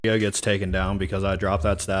video gets taken down because I dropped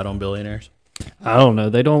that stat on billionaires? I don't know.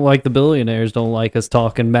 They don't like the billionaires. Don't like us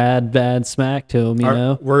talking bad smack to them. You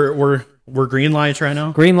know. We're green lights right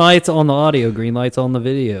now. Green lights on the audio. Green lights on the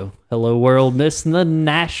video. Hello world. This is the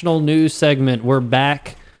national news segment. We're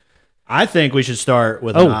back. I think we should start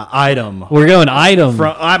with an item. We're going item.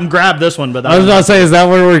 I'm grabbed this one, but I was about to say, is that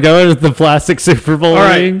where we're going with the plastic Super Bowl? All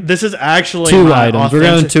right, ring? this is actually two items. We're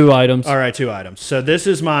going 2 items. All right, 2 items. So this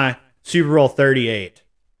is my Super Bowl 38.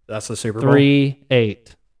 That's the Super Bowl.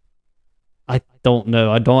 38. I don't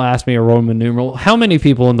know. Don't ask me a Roman numeral. How many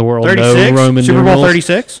people in the world 36? know Roman Super numerals? Bowl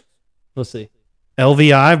 36? Let's see.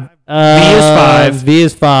 LVI. V is 5. V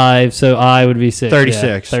is 5, so I would be 6. 36.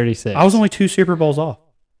 Yeah, 36. I was only 2 Super Bowls off.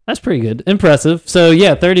 That's pretty good. Impressive. So,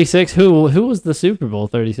 yeah, 36. Who was the Super Bowl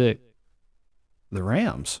 36? The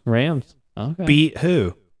Rams. Rams. Okay. Beat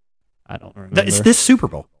who? I don't remember. It's this Super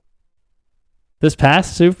Bowl. This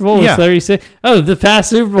past Super Bowl was 36? Oh, the past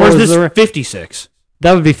Super Bowl was this 56?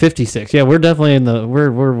 That would be 56. Yeah, we're definitely in the...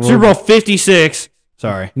 We're Super Bowl 56.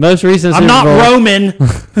 Sorry. Most recent I'm Super not Bowl. Roman.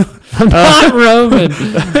 I'm not Roman.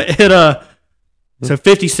 So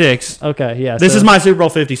 56. Okay, yeah. This is my Super Bowl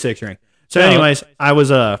 56 ring. So anyways, I was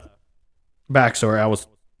backstory. I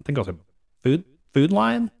think I was a Food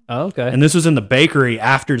Lion. Oh, okay. And this was in the bakery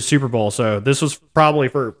after the Super Bowl. So this was probably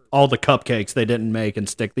for all the cupcakes they didn't make and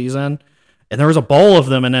stick these in. And there was a bowl of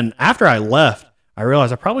them. And then after I left, I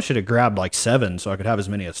realized I probably should have grabbed like 7 so I could have as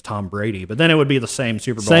many as Tom Brady. But then it would be the same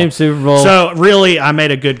Super Bowl. Same Super Bowl. So really, I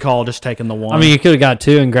made a good call just taking the one. I mean, you could have got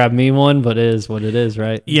 2 and grabbed me one, but it is what it is,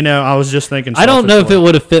 right? You know, I was just thinking. I don't know if it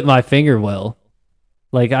would have fit my finger well.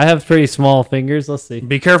 Like, I have pretty small fingers. Let's see.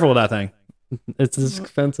 Be careful with that thing. It's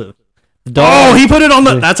expensive. He put it on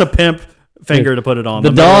the... That's a pimp finger to put it on.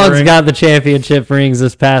 The dogs got the championship rings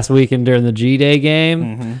this past weekend during the G-Day game.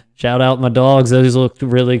 Mm-hmm. Shout out my dogs. Those looked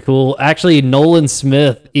really cool. Actually, Nolan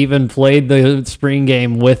Smith even played the spring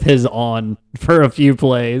game with his on for a few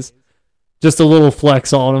plays. Just a little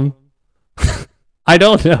flex on him. I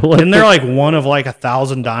don't know. Isn't there like one of like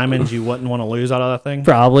 1,000 diamonds you wouldn't want to lose out of that thing?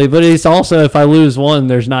 Probably, but it's also, if I lose one,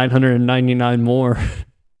 there's 999 more.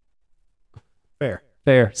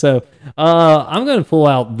 Fair. So I'm going to pull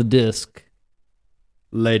out the disc.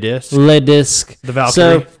 Le disc. The Valkyrie.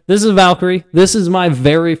 So this is Valkyrie. This is my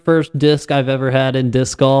very first disc I've ever had in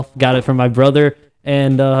disc golf. Got it from my brother,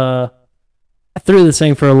 and I threw this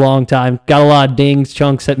thing for a long time. Got a lot of dings,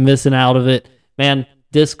 chunks missing out of it. Man,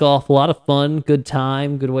 disc golf, a lot of fun, good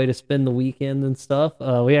time, good way to spend the weekend and stuff.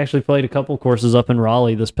 We actually played a couple courses up in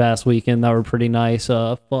Raleigh this past weekend that were pretty nice,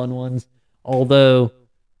 fun ones. Although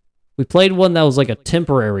we played one that was like a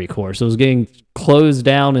temporary course. It was getting closed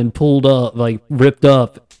down and pulled up, like ripped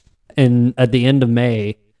up at the end of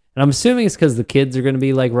May. And I'm assuming it's because the kids are going to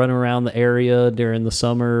be like running around the area during the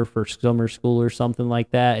summer for summer school or something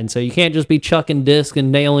like that. And so you can't just be chucking disc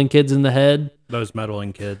and nailing kids in the head. Those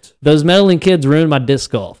meddling kids. Those meddling kids ruined my disc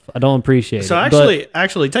golf. I don't appreciate it. So actually,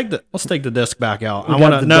 let's take the disc back out.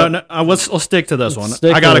 Let's stick to this one.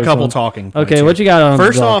 I got a couple talking points. Okay, here. what you got on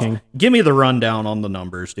First talking? off, give me the rundown on the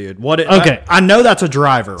numbers, dude. Okay. I know that's a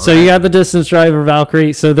driver, right? So you got the distance driver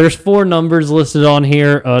Valkyrie. So there's 4 numbers listed on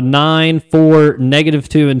here: 9, 4,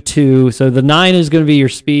 -2, and 2. So the 9 is going to be your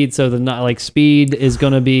speed. So the speed is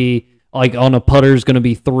going to be like on a putter is going to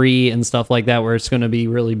be 3 and stuff like that, where it's going to be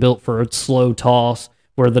really built for a slow toss.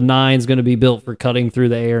 Where the 9 is going to be built for cutting through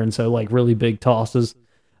the air, and so like really big tosses.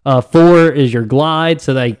 4 is your glide,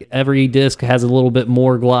 so like every disc has a little bit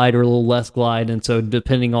more glide or a little less glide, and so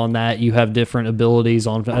depending on that, you have different abilities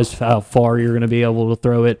on how far you're going to be able to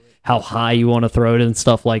throw it, how high you want to throw it, and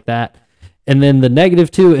stuff like that. And then the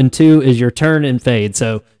 -2 and 2 is your turn and fade.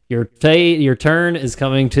 So your turn is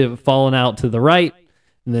falling out to the right.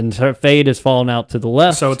 And then fade is falling out to the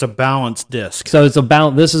left. So it's a balanced disc.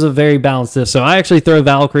 This is a very balanced disc. So I actually throw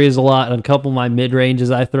Valkyries a lot, and a couple of my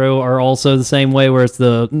mid-ranges I throw are also the same way, where it's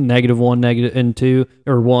the -1, and 2,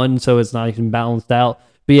 or 1, so it's not even balanced out.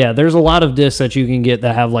 But yeah, there's a lot of discs that you can get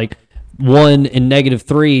that have like 1 and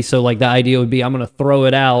 -3, so like the idea would be I'm going to throw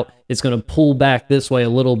it out, it's going to pull back this way a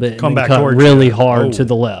little bit, and cut really hard to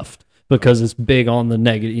the left. Because it's big on the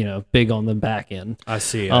negative, big on the back end. I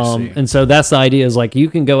see. And so that's the idea, is like you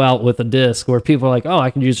can go out with a disc where people are like, oh, I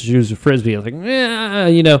can just use a Frisbee. I was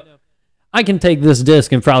like, I can take this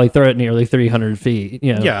disc and probably throw it nearly 300 feet.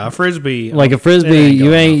 Yeah, a Frisbee. Like a Frisbee,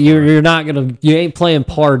 you ain't playing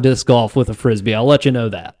par disc golf with a Frisbee. I'll let you know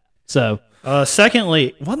that. So,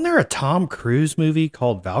 secondly, wasn't there a Tom Cruise movie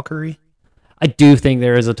called Valkyrie? I do think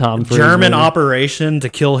there is a Tom Cruise German movie. operation to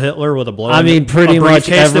kill Hitler with a blow. I mean, pretty much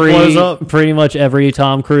every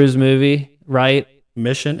Tom Cruise movie, right?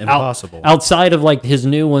 Mission Impossible. Outside of like his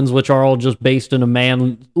new ones, which are all just based in a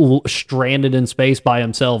man stranded in space by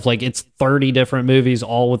himself, like it's 30 different movies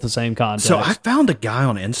all with the same context. So I found a guy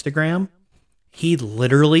on Instagram. He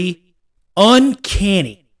literally,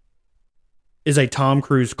 uncanny, is a Tom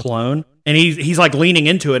Cruise clone. And he's like leaning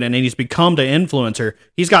into it, and he's become the influencer.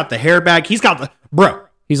 He's got the hair back. He's got the... Bro.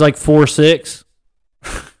 He's like 4'6".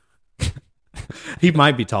 He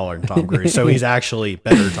might be taller than Tom Cruise, so he's actually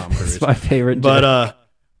better Tom Cruise. It's my favorite. But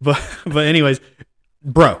anyways,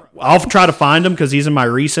 bro, I'll try to find him because he's in my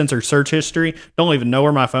recents or search history. Don't even know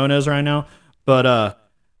where my phone is right now. But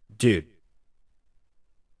dude,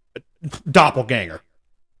 doppelganger.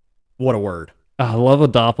 What a word. I love a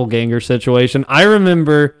doppelganger situation. I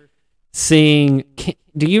remember seeing.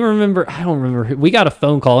 Do you remember? I don't remember. We got a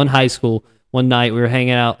phone call in high school. One night we were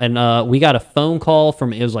hanging out, and we got a phone call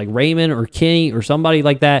from, it was like Raymond or Kenny or somebody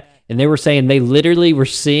like that, and they were saying they literally were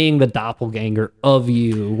seeing the doppelganger of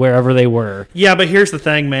you wherever they were. Yeah, but here's the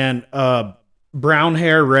thing, man. Brown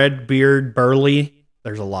hair, red beard, burly.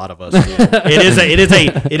 There's a lot of us.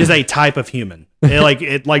 It is a type of human.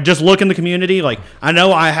 Like just look in the community. Like, I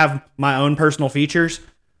know I have my own personal features.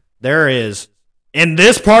 There is, in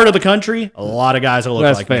this part of the country, a lot of guys that look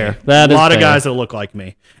like fair. me. That a is lot of fair. guys that look like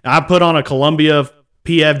me. I put on a Columbia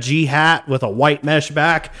PFG hat with a white mesh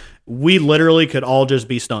back. We literally could all just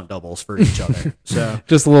be stunt doubles for each other. So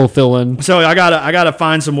Just a little fill in. so I gotta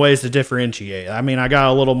find some ways to differentiate. I mean, I got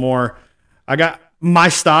a little more. I got my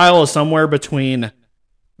style is somewhere between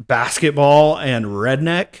basketball and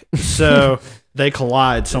redneck. So they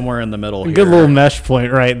collide somewhere in the middle. Good little mesh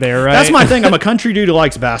point right there, right? That's my thing. I'm a country dude who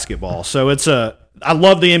likes basketball. So I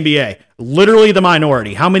love the NBA. Literally the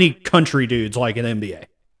minority. How many country dudes like an NBA?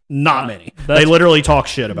 Not many. They literally talk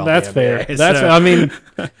shit about That's the fair. NBA. That's So, I mean,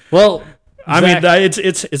 well, I mean, Zach,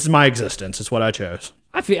 it's my existence. It's what I chose.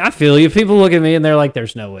 I feel you. People look at me and they're like,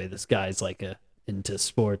 "There's no way this guy's like into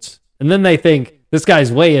sports," and then they think this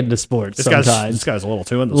guy's way into sports. This sometimes guy's a little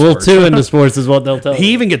too into a little sports. too into sports is what they'll tell He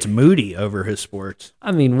you. even gets moody over his sports.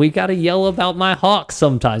 I mean, we got to yell about my Hawks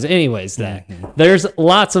sometimes. Anyways, Zach, Mm-hmm. there's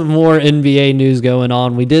lots of more NBA news going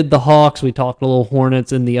on. We did the Hawks. We talked a little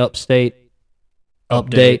Hornets in the upstate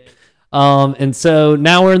update. And so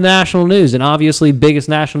now we're in the national news, and obviously biggest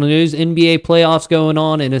national news, NBA playoffs going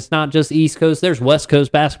on, and it's not just East Coast. There's West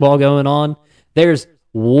Coast basketball going on. There's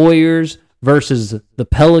Warriors versus the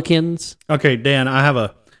Pelicans. Okay, Dan, I have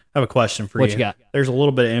a question for you. What you got? There's a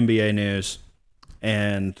little bit of NBA news,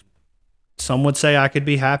 and some would say I could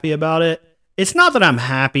be happy about it. It's not that I'm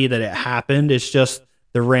happy that it happened. It's just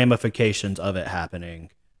the ramifications of it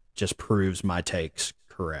happening just proves my takes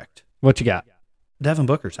correct. What you got? Devin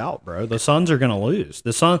Booker's out, bro. The Suns are going to lose.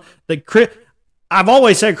 I've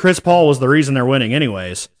always said Chris Paul was the reason they're winning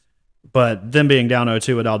anyways, but them being down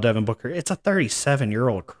 0-2 without Devin Booker, it's a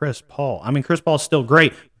 37-year-old Chris Paul. I mean, Chris Paul's still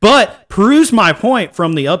great, but proves my point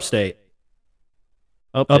from the update.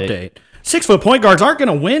 6-foot point guards aren't going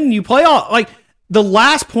to win you playoff. Like, the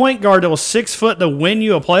last point guard that was 6 foot to win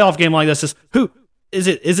you a playoff game like this is who? Is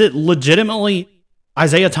it legitimately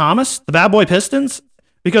Isaiah Thomas, the bad boy Pistons?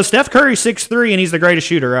 Because Steph Curry's 6'3" and he's the greatest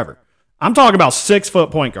shooter ever. I'm talking about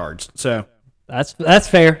 6-foot point guards. So That's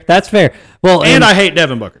fair. That's fair. Well, and I hate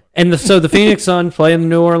Devin Booker. And so the Phoenix Suns playing the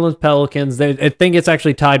New Orleans Pelicans. I think it's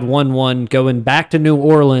actually tied 1-1 going back to New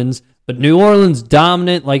Orleans. But New Orleans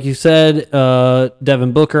dominant, like you said.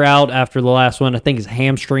 Devin Booker out after the last one. I think it's a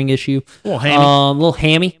hamstring issue. Little hammy. Little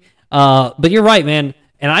hammy. But you're right, man.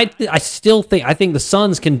 And I still think the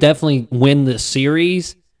Suns can definitely win this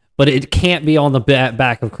series, but it can't be on the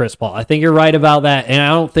back of Chris Paul. I think you're right about that. And I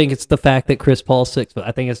don't think it's the fact that Chris Paul's 6 foot.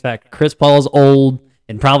 I think it's the fact that Chris Paul's old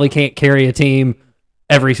and probably can't carry a team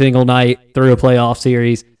every single night through a playoff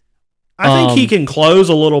series. I think he can close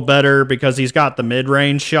a little better because he's got the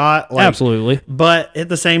mid-range shot. Absolutely. But at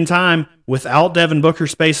the same time, without Devin Booker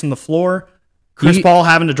spacing the floor, Chris Paul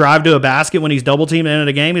having to drive to a basket when he's double-teamed in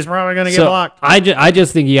a game, he's probably going to get blocked. I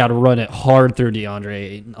just think you got to run it hard through DeAndre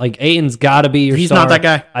Ayton. Like, Ayton's got to be your He's star. not that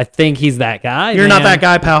guy. I think he's that guy. You're not that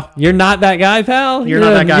guy, pal. You're not that guy, pal. You're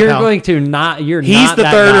not that guy, You're pal. going to not. You're He's not the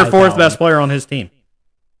that third guy, or fourth pal. best player on his team.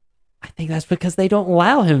 I think that's because they don't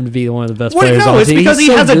allow him to be one of the best Well, players on no, the it's team. because He's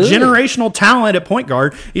he so has a good. generational talent at point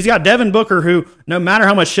guard. He's got Devin Booker, who, no matter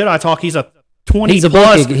how much shit I talk, he's a 20 He's a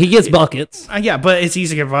plus. bucket. He gets buckets. Yeah, but it's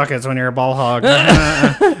easy to get buckets when you're a ball hog.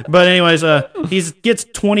 But anyways, he gets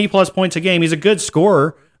 20 plus points a game. He's a good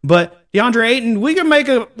scorer. But DeAndre Ayton, we could make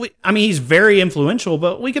he's very influential,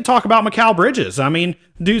 but we could talk about Mikal Bridges. I mean,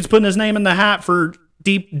 dude's putting his name in the hat for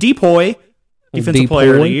Depoy, Defensive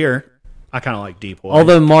Player of the Year. I kind of like Depoy.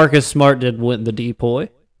 Although Marcus Smart did win the DPOY.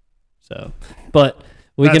 So, but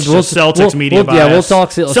That's just Celtics media bias. Yeah, we'll talk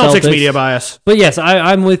Celtics media bias. But yes,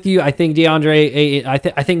 I'm with you. I think DeAndre. I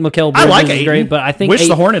think Mikal I like Bridges is Ayton. great, but I think Wish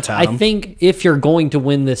the Hornets had him. I think if you're going to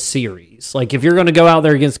win this series, like if you're going to go out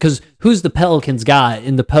there against, because who's the Pelicans got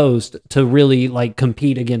in the post to really like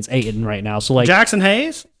compete against Ayton right now? So like Jackson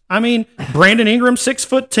Hayes. I mean, Brandon Ingram,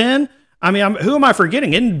 6'10". I mean, who am I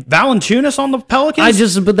forgetting? Isn't Valanciunas on the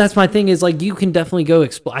Pelicans? But that's my thing is like you can definitely go.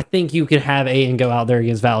 I think you could have Ayton go out there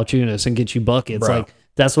against Valanciunas and get you buckets. Bro. Like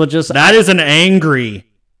that's what just that is an angry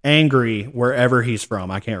wherever he's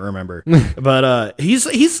from. I can't remember, but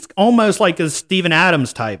he's almost like a Steven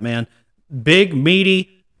Adams type man, big,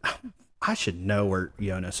 meaty. I should know where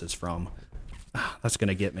Jonas is from. That's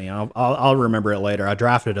gonna get me. I'll remember it later. I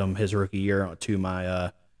drafted him his rookie year to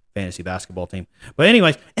my fantasy basketball team. But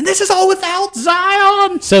anyways, and this is all without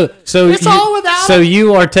Zion. So it's all without. So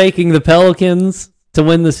you are taking the Pelicans to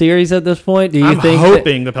win the series at this point? Do you I'm think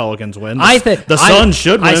hoping the Pelicans win. I think the Suns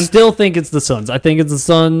should win. I still think it's the Suns. I think it's the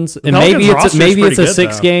Suns, and Pelicans maybe roster's it's a pretty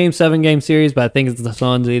good, 7-game series, but I think it's the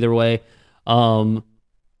Suns either way. How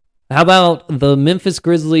about the Memphis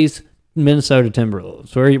Grizzlies, Minnesota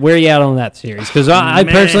Timberwolves? Where are you at on that series? Because I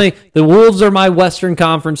personally, the Wolves are my Western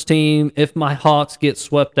Conference team. If my Hawks get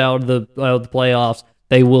swept out of the playoffs,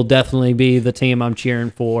 they will definitely be the team I'm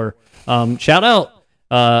cheering for. Shout out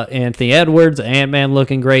Anthony Edwards, Ant-Man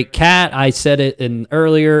looking great. Cat, I said it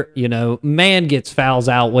earlier, man gets fouls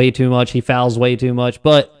out way too much. He fouls way too much,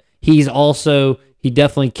 but he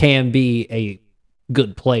definitely can be a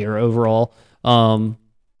good player overall.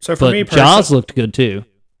 So for me, Jaws looked good too.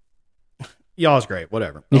 Y'all's great.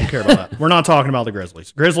 Whatever. I don't care about that. We're not talking about the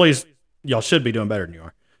Grizzlies. Grizzlies, y'all should be doing better than you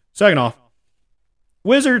are. Second off,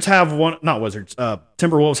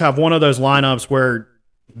 Timberwolves have one of those lineups where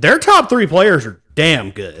their top 3 players are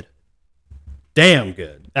damn good. Damn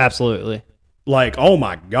good. Absolutely. Like, oh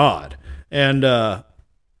my God. And it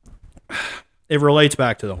relates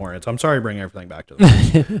back to the Hornets. I'm sorry to bring everything back to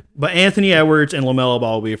them. But Anthony Edwards and LaMelo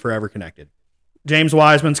Ball will be forever connected. James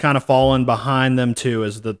Wiseman's kind of fallen behind them too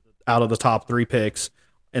as out of the top 3 picks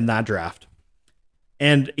in that draft.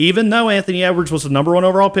 And even though Anthony Edwards was the number 1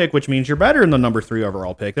 overall pick, which means you're better than the number 3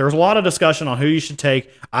 overall pick, there was a lot of discussion on who you should take.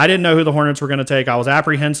 I didn't know who the Hornets were going to take. I was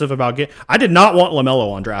apprehensive about I did not want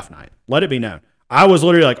LaMelo on draft night. Let it be known. I was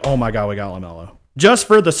literally like, oh my God, we got LaMelo. Just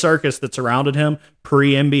for the circus that surrounded him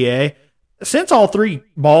pre-NBA. Since all 3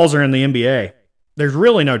 balls are in the NBA, there's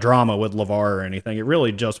really no drama with LeVar or anything. It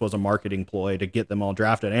really just was a marketing ploy to get them all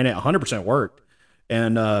drafted, and it 100% worked.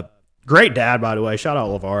 And great dad, by the way. Shout out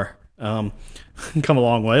LeVar. Come a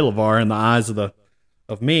long way, LeVar, in the eyes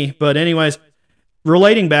of me. But anyways,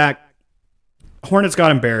 relating back, Hornets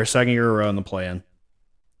got embarrassed 2nd year in a row in the play-in.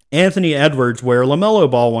 Anthony Edwards, where LaMelo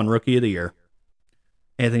Ball won Rookie of the Year,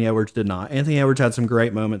 Anthony Edwards did not. Anthony Edwards had some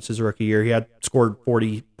great moments his rookie year. He had scored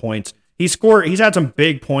 40 points. He's had some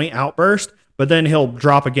big point outbursts, but then he'll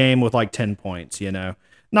drop a game with like 10 points,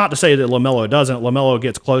 Not to say that LaMelo doesn't. LaMelo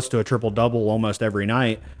gets close to a triple-double almost every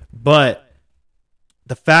night. But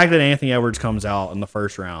the fact that Anthony Edwards comes out in the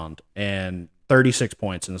first round and 36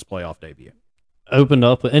 points in his playoff debut. Opened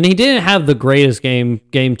up, and he didn't have the greatest game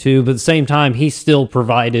 2, but at the same time, he still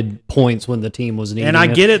provided points when the team was needing. And I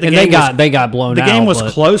get it. They got blown out. The game was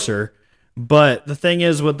closer, but the thing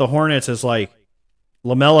is with the Hornets is like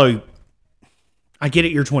LaMelo. I get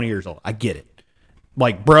it. You're 20 years old. I get it.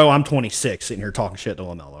 Like, bro, I'm 26 sitting here talking shit to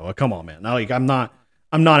LaMelo. Like, come on, man. Like, I'm not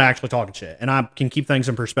actually talking shit. And I can keep things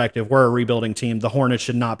in perspective. We're a rebuilding team. The Hornets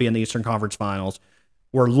should not be in the Eastern Conference Finals.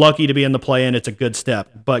 We're lucky to be in the play-in. It's a good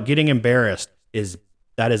step. But getting embarrassed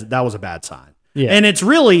that was a bad sign. Yeah. And it's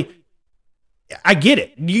really, I get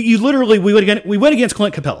it. You literally, we went against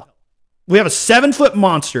Clint Capella. We have a 7-foot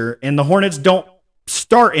monster, and the Hornets don't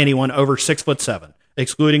start anyone over 6'7",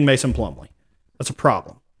 excluding Mason Plumlee. That's a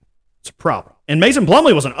problem. It's a problem. And Mason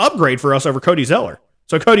Plumlee was an upgrade for us over Cody Zeller.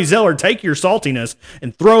 So Cody Zeller, take your saltiness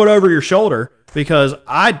and throw it over your shoulder, because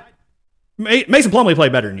Mason Plumlee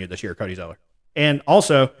played better than you this year, Cody Zeller. And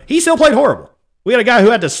also, he still played horrible. We had a guy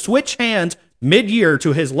who had to switch hands mid-year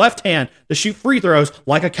to his left hand to shoot free throws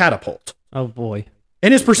like a catapult. Oh, boy.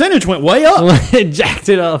 And his percentage went way up. Jacked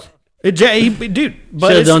it up. Dude, but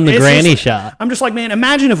should have done the granny shot. I'm just like, man,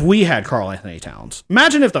 imagine if we had Karl Anthony Towns.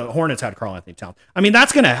 Imagine if the Hornets had Karl Anthony Towns. I mean,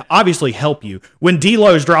 that's going to obviously help you. When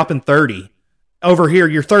D'Lo's dropping 30 over here,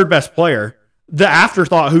 your third best player, the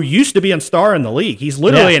afterthought who used to be a star in the league. He's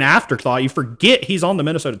literally an afterthought. You forget he's on the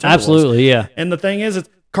Minnesota Timberwolves. Absolutely, yeah. And the thing is,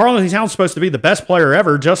 Karl Anthony Towns is supposed to be the best player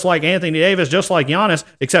ever, just like Anthony Davis, just like Giannis,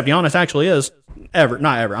 except Giannis actually is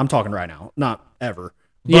not ever. I'm talking right now, not ever.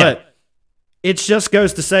 But it just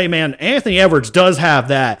goes to say, man, Anthony Edwards does have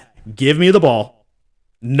that. Give me the ball.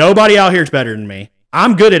 Nobody out here is better than me.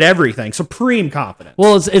 I'm good at everything. Supreme confidence.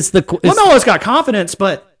 Well, it's Lamelo's got confidence,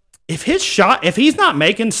 but if he's not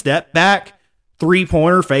making step back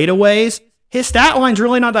 3-pointer fadeaways, his stat line's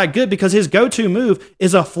really not that good because his go-to move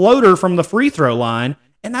is a floater from the free throw line,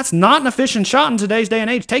 and that's not an efficient shot in today's day and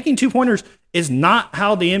age. Taking 2-pointers is not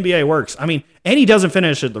how the NBA works. I mean, and he doesn't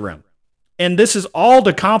finish at the rim. And this is all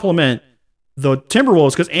to compliment the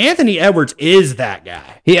Timberwolves because Anthony Edwards is that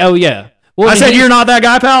guy. Oh yeah. Well, I said you're not that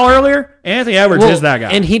guy, pal, earlier. Anthony Edwards is that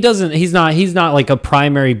guy, and he's not like a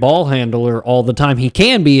primary ball handler all the time. He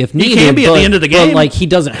can be if needed. He can be at the end of the game, but like he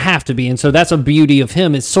doesn't have to be, and so that's a beauty of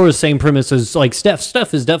him. It's sort of the same premise as like Steph.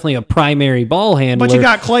 Steph is definitely a primary ball handler. But you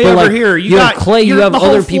got Clay over here. You got Clay. You have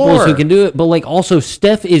other people who can do it. But like also,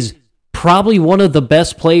 Steph is probably one of the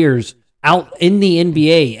best players out in the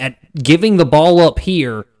NBA at giving the ball up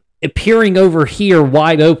here, appearing over here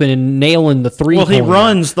wide open and nailing the three-pointer. Well, he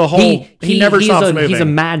runs the whole. He never stops moving. He's a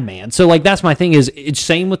madman. So, like, that's my thing. It's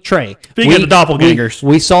same with Trey. Speaking of the doppelgangers,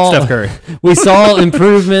 we saw Steph Curry. We saw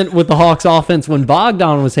improvement with the Hawks offense when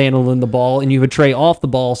Bogdan was handling the ball, and you would Trey off the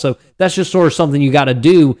ball. So that's just sort of something you got to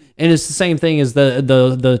do. And it's the same thing as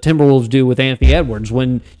the Timberwolves do with Anthony Edwards.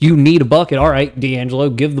 When you need a bucket, all right,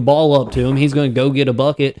 D'Angelo, give the ball up to him. He's going to go get a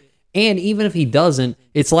bucket. And even if he doesn't,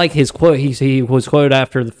 it's like his quote. He was quoted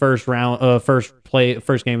after the first game of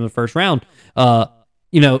the first round. I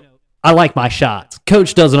like my shots.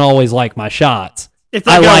 Coach doesn't always like my shots.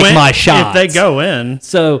 My shots. If they go in,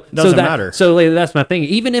 doesn't matter. So that's my thing.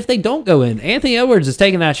 Even if they don't go in, Anthony Edwards is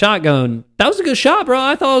taking that shot going, that was a good shot, bro.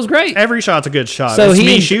 I thought it was great. Every shot's a good shot. So it's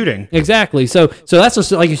me shooting. Exactly. So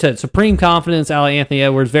that's like you said, supreme confidence out of Anthony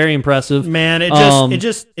Edwards. Very impressive. Man, it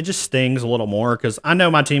just stings a little more because I know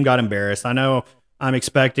my team got embarrassed. I know I'm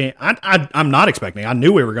expecting. I'm not expecting. I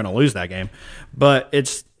knew we were going to lose that game, but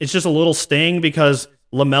it's just a little sting because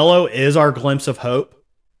LaMelo is our glimpse of hope.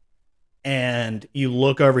 And you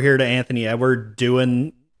look over here to Anthony Edwards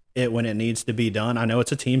doing it when it needs to be done. I know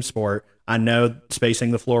it's a team sport. I know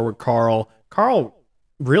spacing the floor with Carl. Carl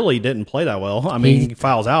really didn't play that well. I mean, he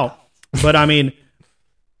fouls out. But, I mean,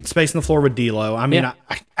 spacing the floor with D'Lo. I mean,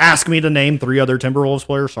 ask me to name 3 other Timberwolves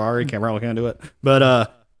players. Sorry, can't do it.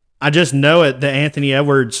 But I just know it that Anthony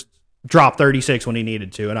Edwards dropped 36 when he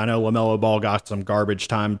needed to, and I know LaMelo Ball got some garbage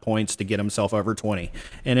time points to get himself over 20,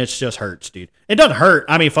 and it just hurts, dude. It doesn't hurt.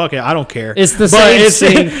 I mean, fuck it, I don't care. It's the same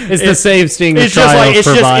sting. It's the same sting. It's just like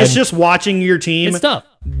it's just watching your team. It's tough.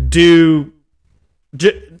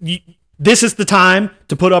 This is the time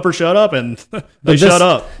to put up or shut up, and they shut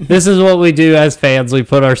up. This is what we do as fans. We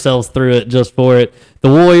put ourselves through it just for it. The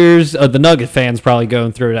Warriors, the Nugget fans probably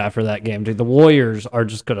going through it after that game, dude. The Warriors are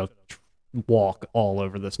just gonna walk all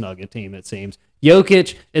over this Nugget team, it seems.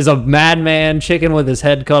 Jokic is a madman, chicken with his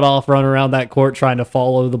head cut off, running around that court trying to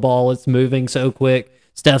follow the ball. It's moving so quick.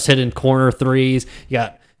 Steph's hitting corner threes. You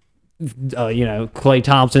got Klay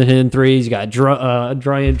Thompson hitting threes. You got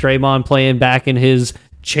Draymond playing back in his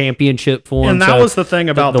championship form. And that was the thing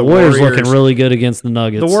about the Warriors looking really good against the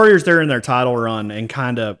Nuggets. The Warriors, they're in their title run and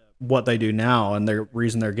kind of what they do now, and the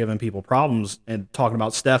reason they're giving people problems and talking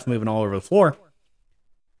about Steph moving all over the floor.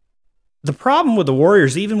 The problem with the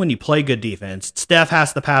Warriors, even when you play good defense, Steph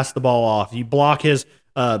has to pass the ball off. You block his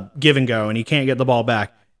give and go, and he can't get the ball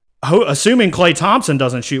back. Assuming Klay Thompson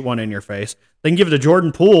doesn't shoot one in your face, they can give it to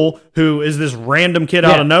Jordan Poole, who is this random kid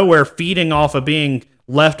out of nowhere feeding off of being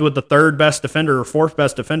left with the 3rd best defender or 4th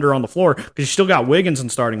best defender on the floor because you still got Wiggins in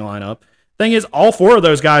starting lineup. Thing is, all 4 of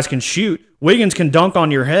those guys can shoot. Wiggins can dunk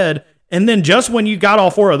on your head. And then just when you got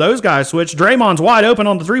all 4 of those guys switched, Draymond's wide open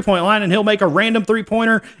on the 3-point line, and he'll make a random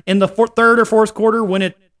 3-pointer in the 3rd or 4th quarter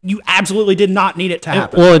when you absolutely did not need it to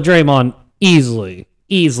happen. Well, Draymond easily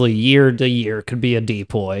year to year could be a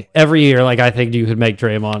depoy. Every year, like I think you could make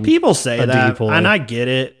Draymond. People say that, depoy. And I get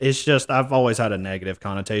it. It's just I've always had a negative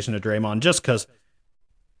connotation to Draymond just because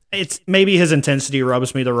it's maybe his intensity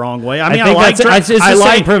rubs me the wrong way. I mean, I like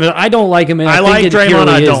I don't like him. And I like Draymond.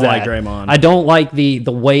 I don't like Draymond. I don't like the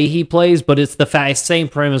way he plays, but it's the same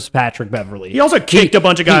premise as Patrick Beverley. He also kicked a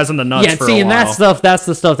bunch of guys in the nuts for a while. And that's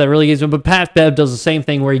the stuff that really gets him. But Pat Bev does the same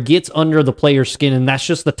thing where he gets under the player's skin, and that's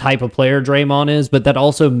just the type of player Draymond is. But that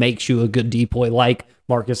also makes you a good depoy, like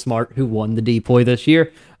Marcus Smart, who won the depoy this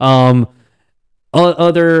year.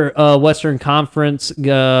 Other Western Conference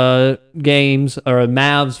games are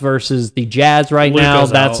Mavs versus the Jazz right now.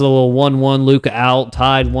 That's a little 1-1. Luka out,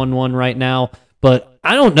 tied 1-1 right now. But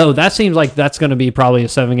I don't know. That seems like that's going to be probably a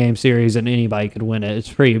 7-game series, and anybody could win it.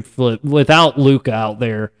 It's pretty without Luka out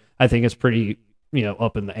there. I think it's pretty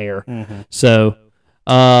up in the air. Mm-hmm. So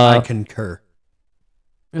I concur.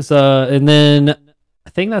 And then I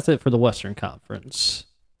think that's it for the Western Conference.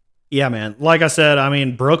 Yeah, man. Like I said, I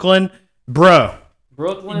mean Brooklyn, bro.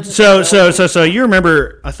 Brooklyn. So you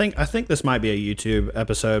remember? I think this might be a YouTube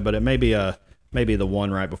episode, but it may be the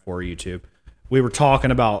one right before YouTube. We were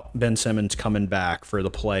talking about Ben Simmons coming back for the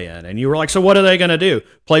play-in, and you were like, "So what are they going to do?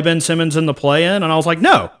 Play Ben Simmons in the play-in?" And I was like,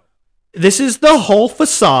 "No, this is the whole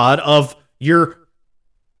facade of your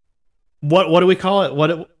what do we call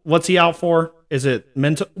it? What's he out for? Is it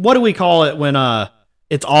mental? What do we call it when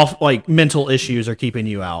it's off like mental issues are keeping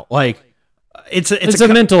you out? Like it's a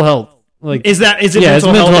mental health. Like is it yeah,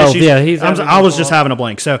 mental health issues? Yeah, I was just having a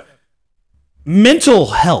blank. So mental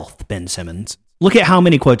health, Ben Simmons. Look at how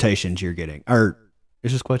many quotations you're getting. Or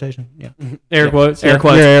is this quotation? Yeah. Air quotes. Air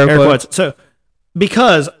quotes. So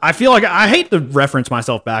because I feel like I hate to reference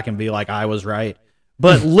myself back and be like I was right.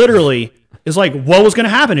 But literally it's like what was going to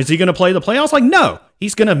happen? Is he going to play the playoffs? Like no.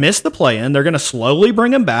 He's going to miss the play-in. They're going to slowly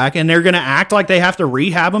bring him back and they're going to act like they have to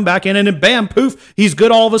rehab him back in and then bam, poof, he's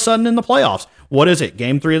good all of a sudden in the playoffs. What is it?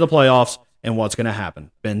 Game 3 of the playoffs and what's going to happen?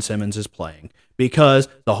 Ben Simmons is playing because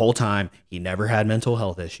the whole time he never had mental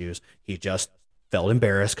health issues. He just felt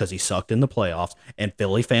embarrassed because he sucked in the playoffs, and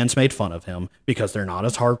Philly fans made fun of him because they're not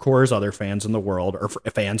as hardcore as other fans in the world, or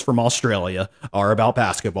fans from Australia are about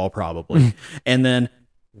basketball probably. And then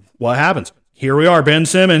what happens? Here we are, Ben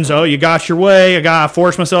Simmons. Oh, you got your way. I got to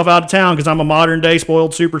force myself out of town because I'm a modern-day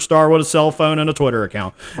spoiled superstar with a cell phone and a Twitter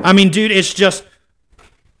account. I mean, dude, it's just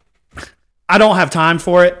I don't have time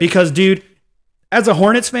for it because, dude, as a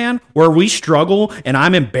Hornets fan, where we struggle and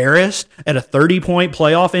I'm embarrassed at a 30-point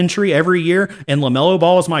playoff entry every year and LaMelo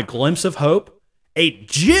Ball is my glimpse of hope, a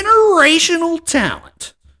generational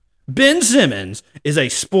talent, Ben Simmons is a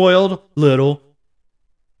spoiled little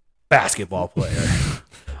basketball player.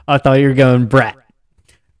 I thought you were going brat.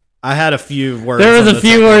 I had a few words. There was a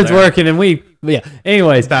few words working and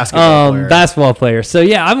anyways, basketball player. So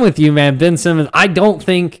yeah, I'm with you, man. Ben Simmons,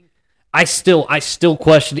 I still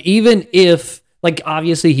question, even if, like,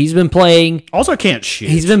 obviously he's been playing. Also can't shoot.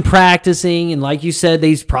 He's been practicing, and like you said,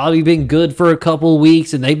 he's probably been good for a couple of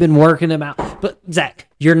weeks, and they've been working him out. But, Zach,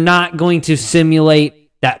 you're not going to simulate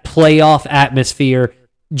that playoff atmosphere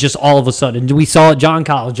just all of a sudden. We saw it, John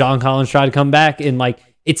Collins. John Collins tried to come back, and, like,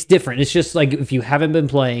 it's different. It's just, like, if you haven't been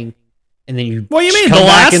playing, and then you What do you mean? come The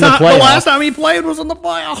back in the playoffs. last time he played was in the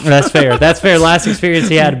playoffs. That's fair. Last experience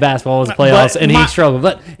he had in basketball was playoffs, and he struggled.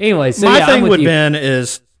 But anyway, so my yeah, thing with with you. Ben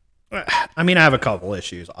is, I mean, I have a couple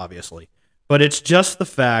issues, obviously, but it's just the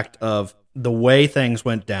fact of the way things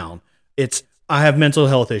went down. I have mental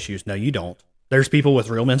health issues. No, you don't. There's people with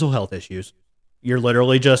real mental health issues. You're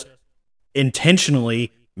literally just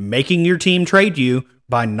intentionally making your team trade you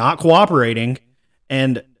by not cooperating,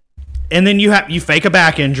 and then you fake a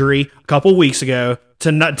back injury a couple weeks ago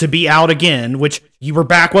to be out again, which your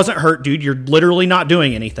back wasn't hurt, dude. You're literally not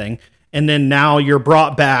doing anything. And then now you're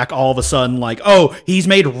brought back all of a sudden like, oh, he's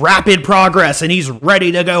made rapid progress and he's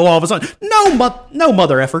ready to go all of a sudden. No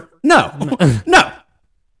mother effer. No. No.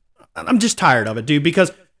 I'm just tired of it, dude,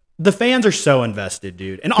 because the fans are so invested,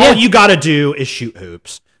 dude. And all you got to do is shoot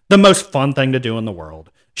hoops. The most fun thing to do in the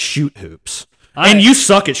world. Shoot hoops. And you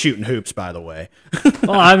suck at shooting hoops, by the way.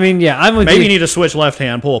 Well, I mean, yeah, I'm with Maybe you need to switch left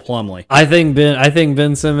hand, pull a Plumlee. I think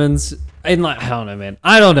Ben Simmons, and like, I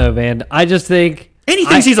don't know, man. I just think And he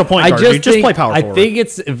thinks he's a point guard, dude. Just play power forward. I think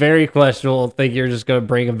it's very questionable. I think you're just going to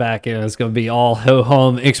bring him back in. It's going to be all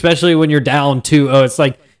ho-hum, especially when you're down 2-0. It's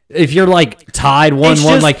like, if you're like tied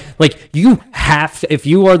 1-1, like you have to, if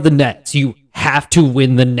you are the Nets, you have to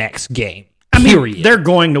win the next game. Period. They're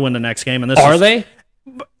going to win the next game. And Are they?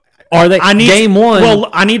 Game 1? Well,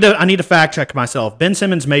 I need to fact check myself. Ben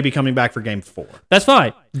Simmons may be coming back for game 4. That's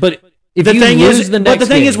fine. But if the you thing lose is, the next but the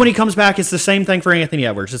thing game, is, when he comes back, it's the same thing for Anthony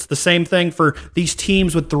Edwards. It's the same thing for these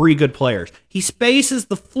teams with 3 good players. He spaces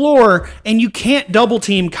the floor, and you can't double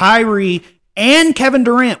team Kyrie and Kevin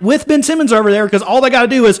Durant with Ben Simmons over there because all they got to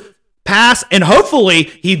do is pass, and hopefully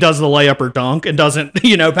he does the layup or dunk and doesn't,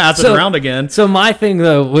 pass it around again. So my thing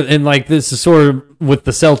though, and like this is sort of with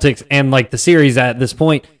the Celtics and like the series at this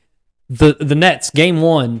point, the Nets game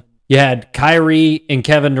 1. You had Kyrie and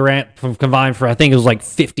Kevin Durant combined for, I think it was like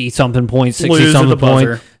 50-something points, 60-something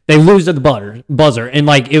points. They lose at the buzzer. And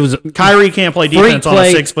like it was... Kyrie can't play defense on a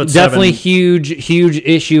 6'7". Definitely huge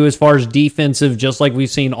issue as far as defensive, just like we've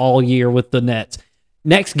seen all year with the Nets.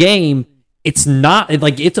 Next game, it's not...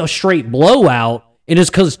 like it's a straight blowout. And it's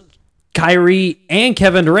because Kyrie and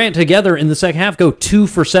Kevin Durant together in the second half go 2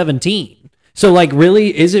 for 17. So like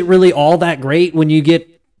really, is it really all that great when you get...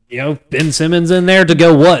 Ben Simmons in there to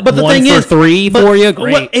go what? But the 1 thing for is, 3 for you?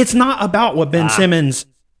 Great. It's not about what Ben Simmons.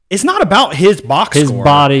 It's not about his box his score.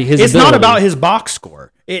 Body, his It's ability. not about his box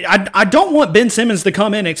score. I don't want Ben Simmons to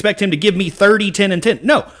come in and expect him to give me 30, 10, and 10.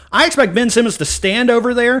 No, I expect Ben Simmons to stand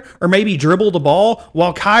over there or maybe dribble the ball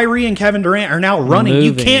while Kyrie and Kevin Durant are now running.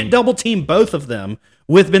 Moving. You can't double team both of them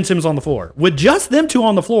with Ben Simmons on the floor. With just them two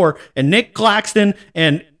on the floor and Nick Claxton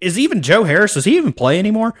and is even Joe Harris, does he even play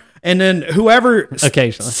anymore? And then whoever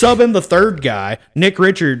Occasionally. subbing the third guy, Nick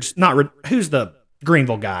Richards, who's the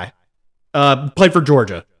Greenville guy? Played for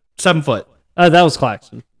Georgia, 7 foot. That was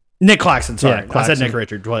Claxton. Nick Claxton, sorry. Yeah, Claxton. I said Nick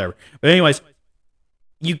Richards, whatever. But anyways,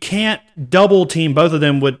 you can't double team both of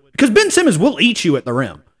them because Ben Simmons will eat you at the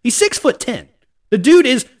rim. He's 6'10". The dude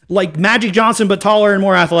is like Magic Johnson, but taller and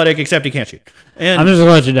more athletic, except he can't shoot. And I'm just going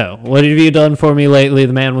to let you know. What have you done for me lately?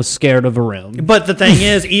 The man was scared of a rim. But the thing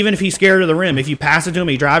is, even if he's scared of the rim, if you pass it to him,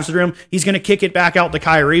 he drives to the rim, he's going to kick it back out to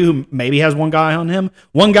Kyrie, who maybe has one guy on him.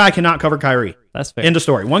 One guy cannot cover Kyrie. That's fair. End of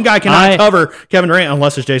story. One guy cannot cover Kevin Durant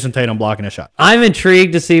unless it's Jason Tatum blocking a shot. I'm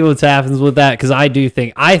intrigued to see what happens with that because I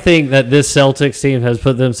think that this Celtics team has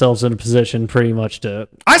put themselves in a position pretty much to.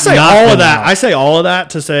 I say all of that. I say all of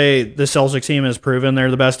that to say the Celtics team has proven they're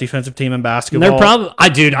the best defensive team in basketball. They're probably.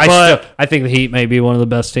 I think the Heat may be one of the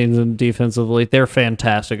best teams in defensively. They're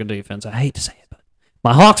fantastic at defense. I hate to say it, but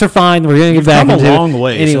my Hawks are fine. We're going to get back into it. Come a long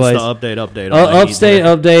way Anyways, since the update.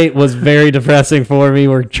 update was very depressing for me.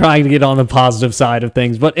 We're trying to get on the positive side of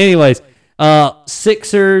things. But anyways,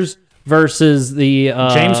 Sixers versus the...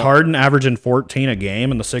 James Harden averaging 14 a game,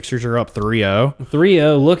 and the Sixers are up 3-0.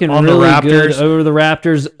 3-0, looking on really the good Raptors. over the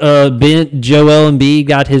Raptors. Joel Embiid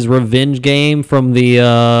got his revenge game from the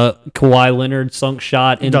Kawhi Leonard sunk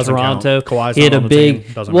shot in Doesn't Toronto. count. Kawhi's He hit not a on the big...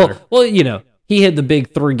 team. Doesn't matter. Well, you know, he hit the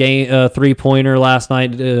big three-pointer last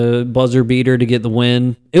night, buzzer beater to get the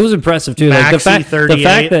win. It was impressive too. Maxey,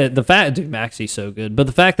 38. Dude, Maxey's so good. But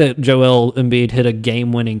the fact that Joel Embiid hit a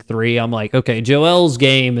game-winning three, I'm like, okay, Joel's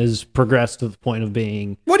game has progressed to the point of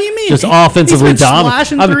being What do you mean? just offensively He's been dominant.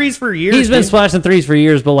 splashing threes for years. He's been dude. splashing threes for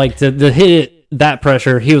years, but like to hit it that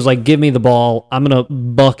pressure, he was like, "Give me the ball. I'm gonna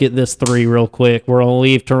bucket this three real quick. We're gonna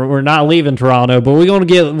leave. We're not leaving Toronto, but we're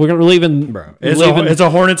leaving. Bro, it's a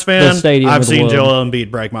Hornets fan. stadium I've with the seen wood. Joel Embiid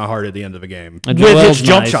break my heart at the end of a game And with Joel's his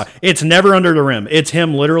jump nice. shot. It's never under the rim. It's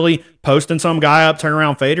him literally posting some guy up, turn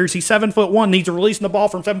around faders. He's 7'1", needs releasing the ball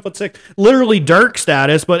from 7'6", literally Dirk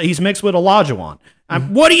status, but he's mixed with Olajuwon.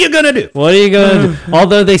 What are you gonna do? What are you gonna do?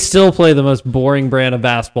 Although they still play the most boring brand of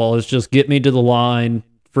basketball, is just get me to the line,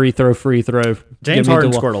 free throw. James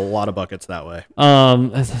Harden scored a lot of buckets that way.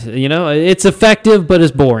 You know, it's effective, but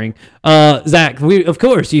it's boring. Zach, of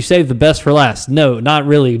course, you saved the best for last. No, not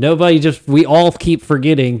really. We all keep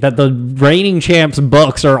forgetting that the reigning champs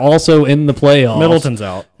Bucks are also in the playoffs. Middleton's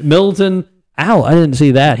out. Middleton, out. I didn't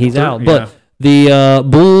see that. He's out. Yeah. But the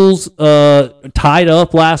Bulls tied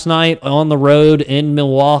up last night on the road in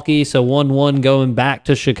Milwaukee, so 1-1 going back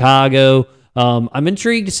to Chicago. I'm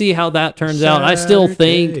intrigued to see how that turns out. I still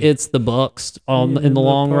think it's the Bucks in the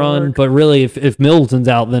long run, but really, if Middleton's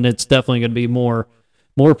out, then it's definitely going to be more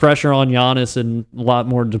pressure on Giannis and a lot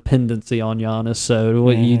more dependency on Giannis. So,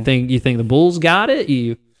 what you think? You think the Bulls got it?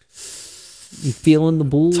 You feeling the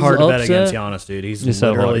Bulls? It's hard to bet upset? against Giannis, dude. He's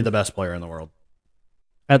so literally hard. the best player in the world.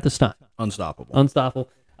 At this time. Unstoppable.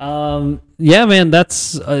 Yeah, man,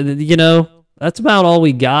 that's that's about all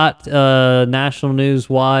we got national news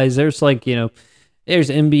wise. There's there's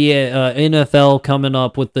NBA NFL coming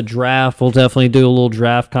up with the draft. We'll definitely do a little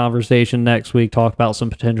draft conversation next week, talk about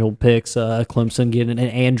some potential picks. Clemson getting an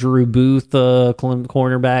Andrew Booth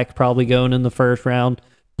cornerback, probably going in the first round.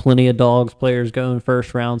 Plenty of Dogs players going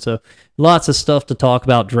first round, so lots of stuff to talk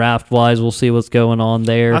about draft wise. We'll see what's going on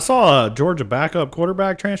there. I saw a Georgia backup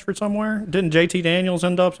quarterback transferred somewhere. Didn't JT Daniels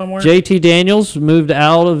end up somewhere? JT Daniels moved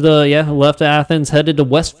out of left Athens, headed to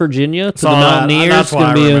West Virginia to the Mountaineers. That's why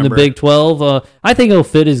Going to be I in the remember. Big 12. I think he'll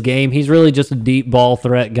fit his game. He's really just a deep ball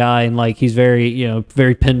threat guy, and he's very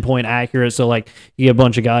very pinpoint accurate. So you get a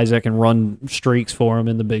bunch of guys that can run streaks for him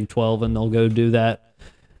in the Big 12, and they'll go do that.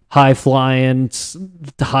 High flying,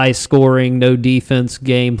 high scoring, no defense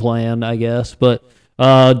game plan, I guess. But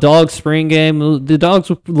Dogs spring game, the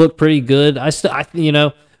Dogs look pretty good.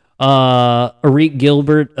 Arik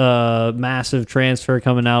Gilbert, massive transfer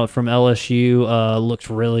coming out from LSU, looks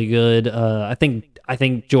really good. I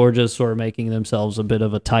think Georgia's sort of making themselves a bit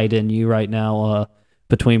of a tight end U right now.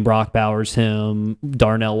 Between Brock Bowers, him,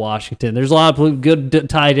 Darnell Washington, there's a lot of good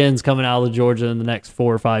tight ends coming out of Georgia in the next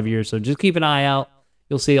 4 or 5 years. So just keep an eye out.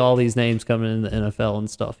 You'll see all these names coming in the NFL and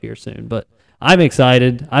stuff here soon. But I'm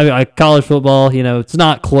excited. College football, it's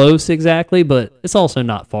not close exactly, but it's also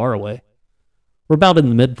not far away. We're about in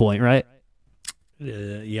the midpoint, right?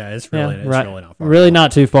 Yeah, it's really not far. Really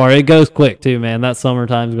not too far. It goes quick too, man. That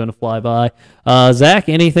summertime's going to fly by. Zach,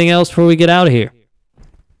 anything else before we get out of here?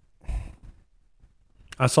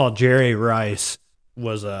 I saw Jerry Rice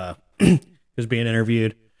was was being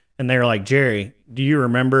interviewed, and they were like, Jerry, do you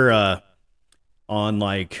remember on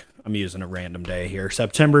like, I'm using a random day here,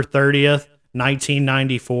 September 30th,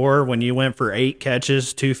 1994, when you went for 8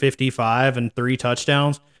 catches, 255, and 3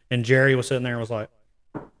 touchdowns? And Jerry was sitting there and was like,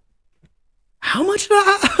 how much did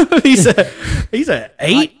I? he said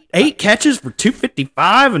 8 catches for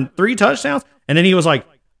 255 and 3 touchdowns. And then he was like,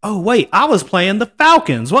 oh, wait, I was playing the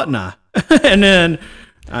Falcons, wasn't I? And then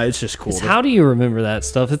it's just cool. How do you remember that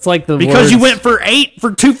stuff? It's like because you went for 8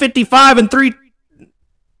 for 255 and 3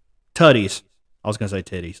 tutties. I was gonna say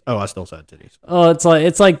titties. Oh, I still said titties. Oh,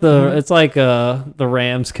 it's like the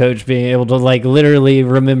Rams coach being able to like literally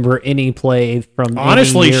remember any play from.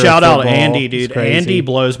 Honestly, shout out Andy, dude. Andy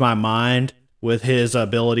blows my mind with his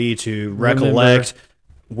ability to recollect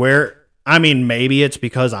where. I mean, maybe it's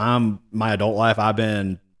because my adult life, I've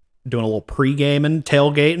been doing a little pre-gaming,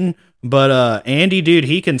 tailgating, but Andy, dude,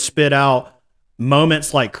 he can spit out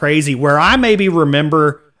moments like crazy where I maybe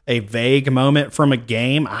remember a vague moment from a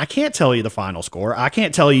game. I can't tell you the final score. I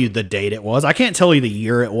can't tell you the date it was. I can't tell you the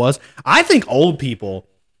year it was. I think old people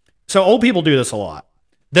do this a lot.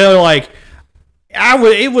 They're like,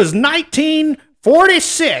 it was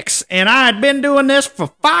 1946 and I had been doing this for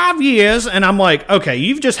 5 years. And I'm like, okay,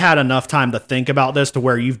 you've just had enough time to think about this to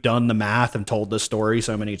where you've done the math and told this story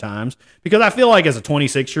so many times. Because I feel like as a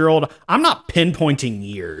 26-year-old, I'm not pinpointing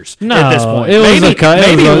years at this point.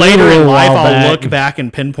 Maybe later in life I'll look back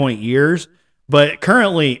and pinpoint years. But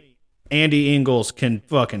currently, Andy Ingles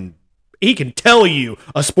he can tell you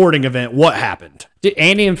a sporting event, what happened. Dude,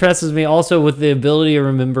 Andy impresses me also with the ability to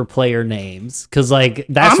remember player names. Because, like,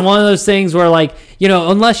 that's one of those things where, like, you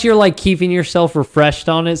know, unless you're, like, keeping yourself refreshed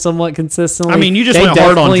on it somewhat consistently. I mean, you just went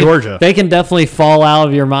hard on Georgia. They can definitely fall out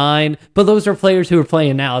of your mind. But those are players who are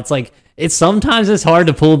playing now. It's like, sometimes it's hard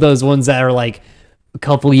to pull those ones that are, like, a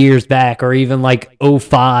couple years back or even, like,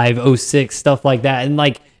 05, 06, stuff like that. And,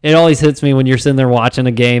 like, it always hits me when you're sitting there watching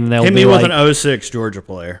a game. And they'll hit be me with like, an 06 Georgia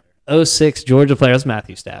player. 06 Georgia player. That's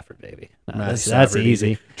Matthew Stafford, baby. That's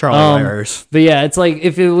easy. Charlie Myers. But yeah, it's like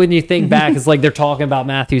when you think back, it's like they're talking about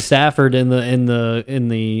Matthew Stafford in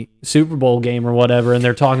the Super Bowl game or whatever, and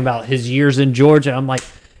they're talking about his years in Georgia. I'm like,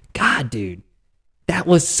 God, dude, that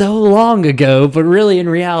was so long ago, but really in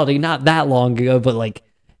reality, not that long ago. But like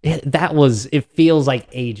it feels like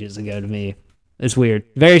ages ago to me. It's weird.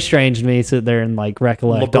 Very strange to me to sit there and like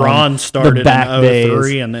recollect. LeBron started in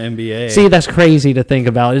 03 in the NBA. See, that's crazy to think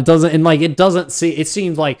about. It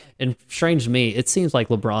seems like, and strange to me, it seems like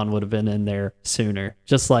LeBron would have been in there sooner.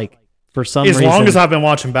 Just like for some reason. As long as I've been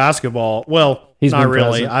watching basketball, well, he's not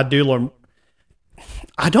really. I don't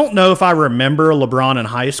know if I remember LeBron in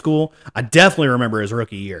high school. I definitely remember his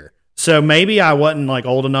rookie year. So maybe I wasn't like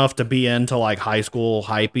old enough to be into like high school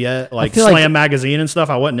hype yet, like Slam magazine and stuff.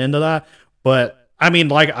 I wasn't into that. But I mean,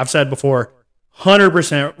 like I've said before,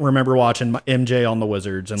 100% remember watching MJ on the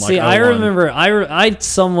Wizards and like. See, I remember, I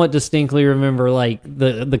somewhat distinctly remember like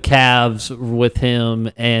the Cavs with him,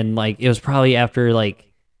 and like it was probably after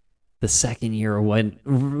like the second year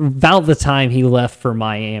about the time he left for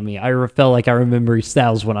Miami. I felt like I remember that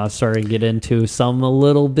was when I started to get into some a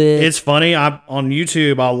little bit. It's funny. On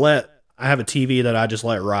YouTube, I have a TV that I just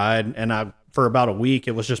let ride, and for about a week,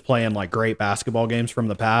 it was just playing like great basketball games from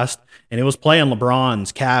the past, and it was playing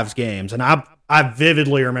LeBron's Cavs games, and I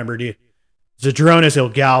vividly remember, dude, Zydrunas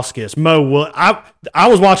Ilgauskas, I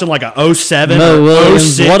was watching like a 07 Mo or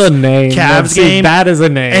Williams, 06 what a name. Cavs game. That is a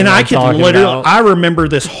name. And I could literally, I remember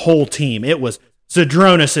this whole team. It was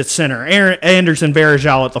Zydrunas at center, Anderson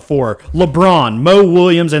Varejao at the 4, LeBron, Mo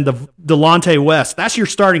Williams, and Delonte West. That's your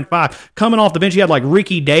starting 5. Coming off the bench, you had like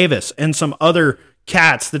Ricky Davis and some other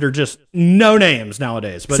cats that are just no names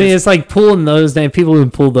nowadays. But see, it's like pulling those names. People who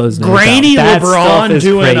pull those names. Grainy out. LeBron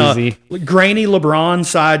doing crazy. Grainy LeBron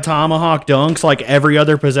side tomahawk dunks like every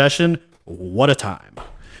other possession. What a time!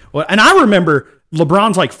 Well, and I remember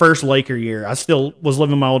LeBron's like first Laker year. I still was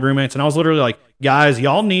living with my old roommates, and I was literally like, guys,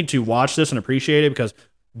 y'all need to watch this and appreciate it because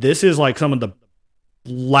this is like some of the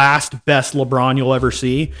last best LeBron you'll ever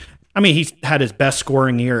see. I mean, he had his best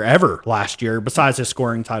scoring year ever last year, besides his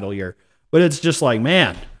scoring title year. But it's just like,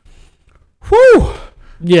 man, whew.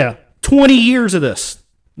 Yeah. 20 years of this.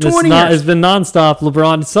 20 years. It's been nonstop.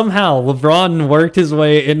 LeBron worked his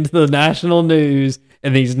way into the national news,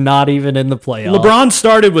 and he's not even in the playoffs. LeBron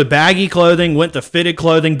started with baggy clothing, went to fitted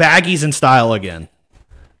clothing, baggies in style again.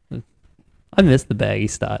 I miss the baggy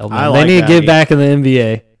style, man. They need to get back in the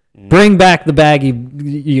NBA. Bring back the baggy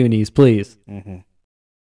unis, please. Mm-hmm.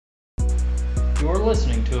 You're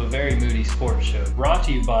listening to a Very Moody Sports Show, brought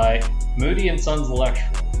to you by Moody & Sons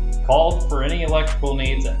Electrical. call for any electrical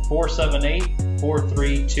needs at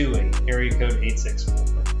 478-4328, area code 864.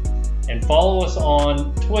 And follow us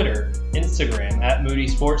on Twitter, Instagram at Moody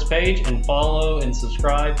Sports Page, and follow and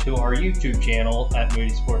subscribe to our YouTube channel at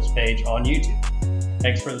Moody Sports Page on YouTube.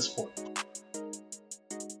 Thanks for the support.